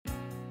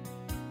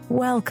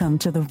Welcome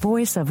to the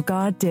Voice of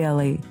God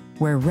Daily,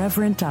 where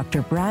Reverend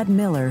Dr. Brad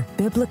Miller,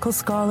 biblical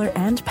scholar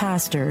and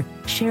pastor,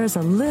 shares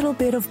a little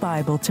bit of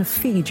Bible to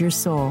feed your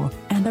soul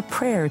and a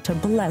prayer to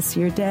bless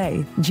your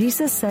day.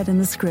 Jesus said in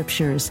the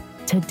scriptures,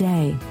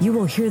 "Today you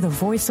will hear the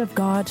voice of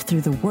God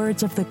through the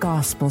words of the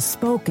gospel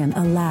spoken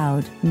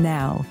aloud."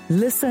 Now,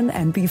 listen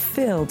and be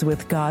filled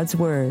with God's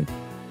word.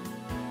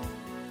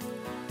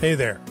 Hey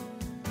there.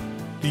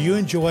 Do you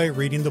enjoy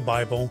reading the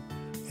Bible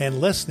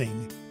and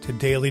listening to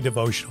daily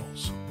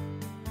devotionals?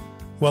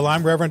 Well,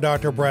 I'm Reverend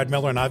Dr. Brad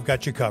Miller, and I've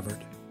got you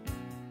covered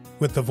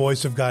with the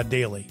Voice of God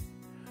Daily,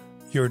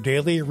 your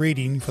daily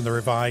reading from the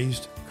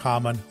Revised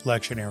Common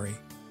Lectionary.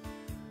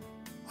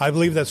 I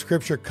believe that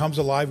Scripture comes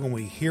alive when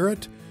we hear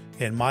it,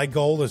 and my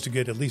goal is to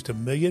get at least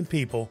 1 million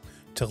people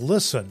to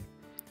listen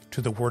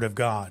to the Word of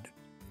God.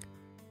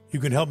 You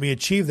can help me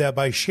achieve that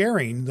by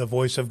sharing the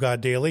Voice of God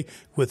Daily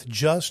with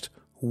just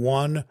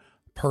one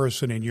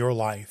person in your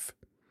life.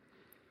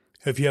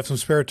 If you have some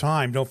spare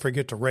time, don't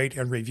forget to rate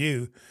and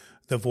review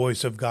the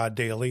Voice of God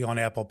Daily on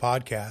Apple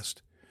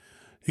Podcast.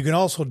 You can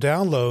also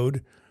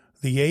download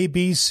the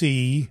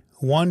ABC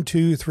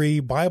 1-2-3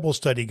 Bible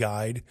Study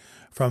Guide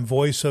from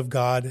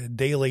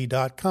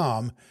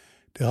voiceofgoddaily.com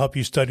to help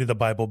you study the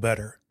Bible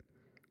better.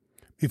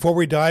 Before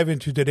we dive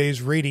into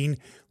today's reading,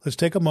 let's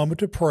take a moment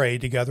to pray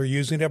together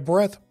using a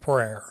breath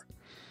prayer.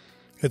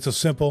 It's a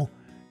simple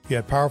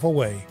yet powerful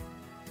way.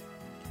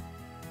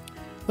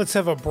 Let's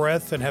have a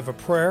breath and have a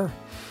prayer.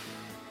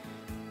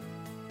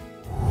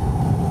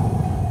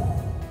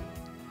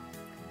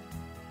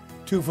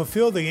 To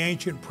fulfill the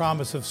ancient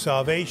promise of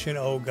salvation,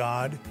 O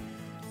God,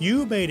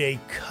 you made a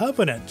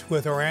covenant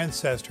with our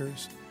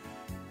ancestors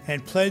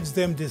and pledged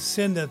them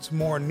descendants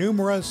more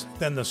numerous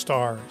than the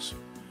stars.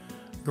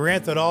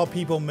 Grant that all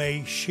people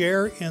may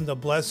share in the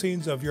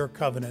blessings of your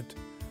covenant,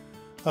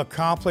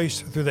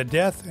 accomplished through the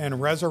death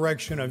and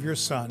resurrection of your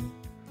Son,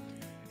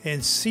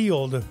 and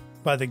sealed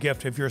by the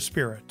gift of your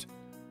Spirit.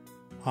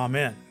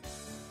 Amen.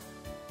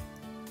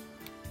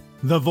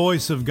 The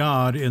Voice of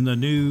God in the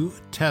New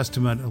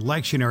Testament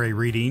lectionary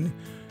reading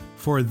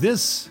for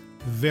this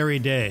very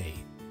day.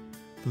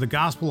 For the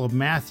Gospel of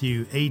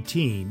Matthew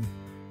 18,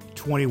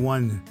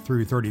 21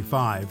 through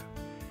 35,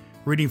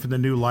 reading from the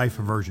New Life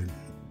Version.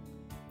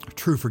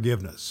 True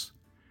forgiveness.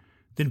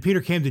 Then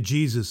Peter came to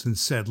Jesus and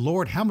said,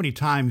 "Lord, how many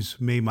times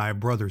may my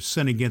brother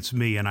sin against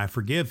me and I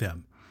forgive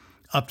him?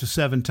 Up to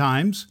 7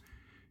 times?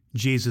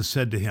 Jesus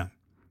said to him,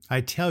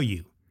 "I tell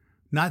you,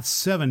 not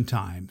 7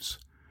 times,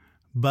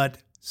 but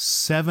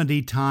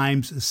 70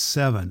 times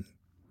 7.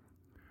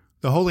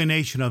 The holy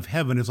nation of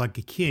heaven is like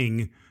a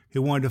king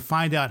who wanted to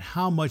find out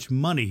how much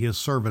money his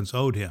servants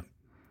owed him.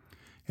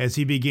 As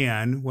he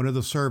began, one of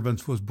the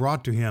servants was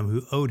brought to him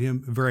who owed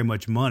him very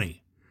much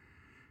money.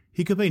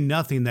 He could pay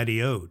nothing that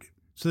he owed.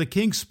 So the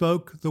king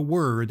spoke the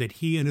word that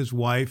he and his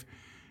wife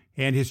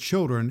and his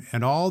children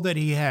and all that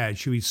he had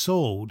should be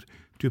sold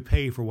to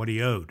pay for what he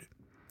owed.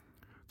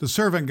 The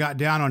servant got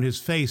down on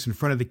his face in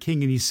front of the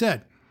king and he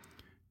said,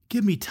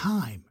 'Give me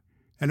time,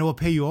 and I will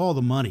pay you all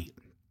the money.'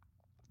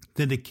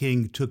 Then the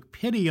king took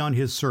pity on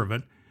his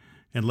servant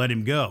and let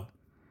him go.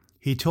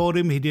 He told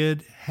him he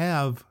did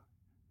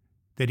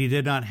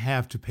not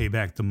have to pay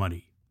back the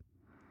money.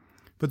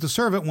 But the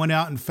servant went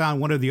out and found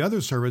one of the other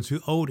servants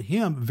who owed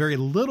him very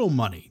little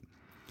money.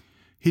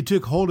 He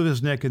took hold of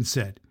his neck and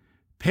said,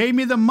 'Pay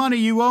me the money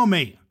you owe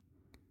me.'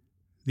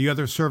 The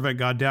other servant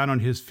got down on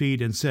his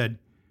feet and said,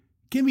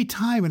 'Give me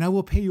time and I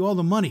will pay you all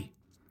the money.'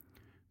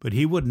 But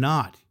he would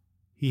not.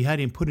 He had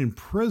him put in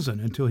prison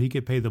until he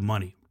could pay the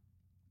money.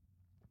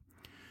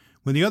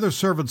 When the other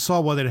servants saw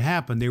what had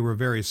happened, they were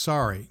very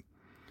sorry.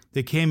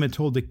 They came and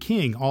told the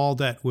king all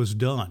that was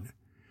done.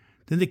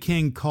 Then the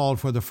king called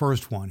for the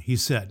first one. He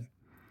said,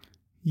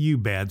 'You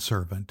bad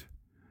servant,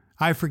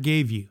 I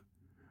forgave you.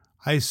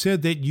 I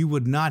said that you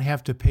would not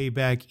have to pay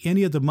back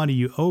any of the money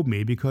you owed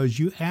me because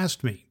you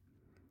asked me.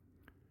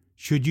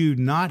 Should you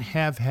not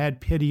have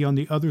had pity on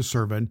the other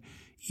servant,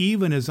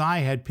 even as I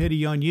had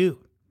pity on you?'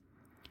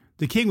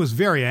 The king was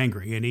very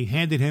angry, and he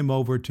handed him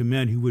over to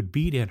men who would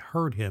beat and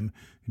hurt him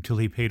until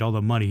he paid all the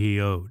money he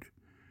owed.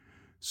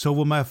 So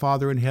will my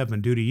Father in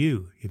heaven do to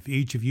you if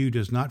each of you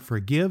does not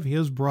forgive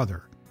his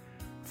brother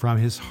from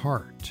his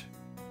heart."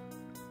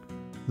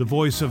 The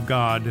voice of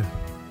God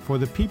for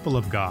the people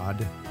of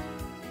God.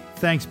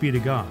 Thanks be to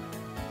God.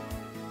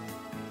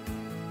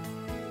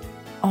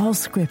 All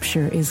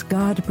Scripture is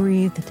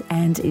God-breathed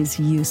and is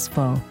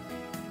useful.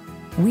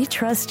 We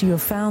trust you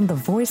have found the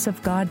Voice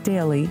of God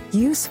Daily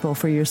useful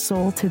for your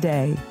soul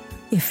today.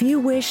 If you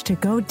wish to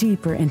go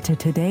deeper into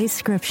today's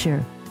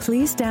Scripture,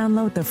 please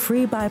download the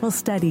free Bible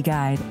study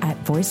guide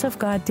at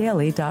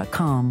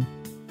voiceofgoddaily.com.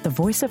 The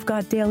Voice of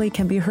God Daily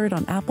can be heard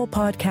on Apple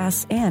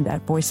Podcasts and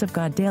at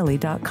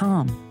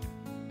voiceofgoddaily.com.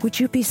 Would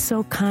you be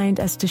so kind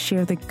as to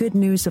share the good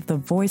news of the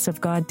Voice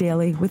of God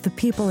Daily with the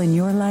people in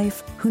your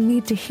life who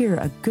need to hear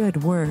a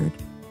good word?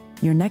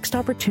 Your next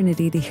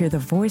opportunity to hear the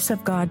Voice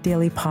of God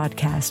Daily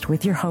podcast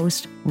with your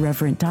host,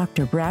 Reverend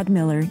Dr. Brad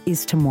Miller,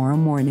 is tomorrow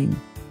morning.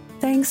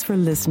 Thanks for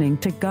listening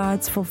to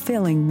God's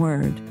fulfilling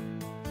Word.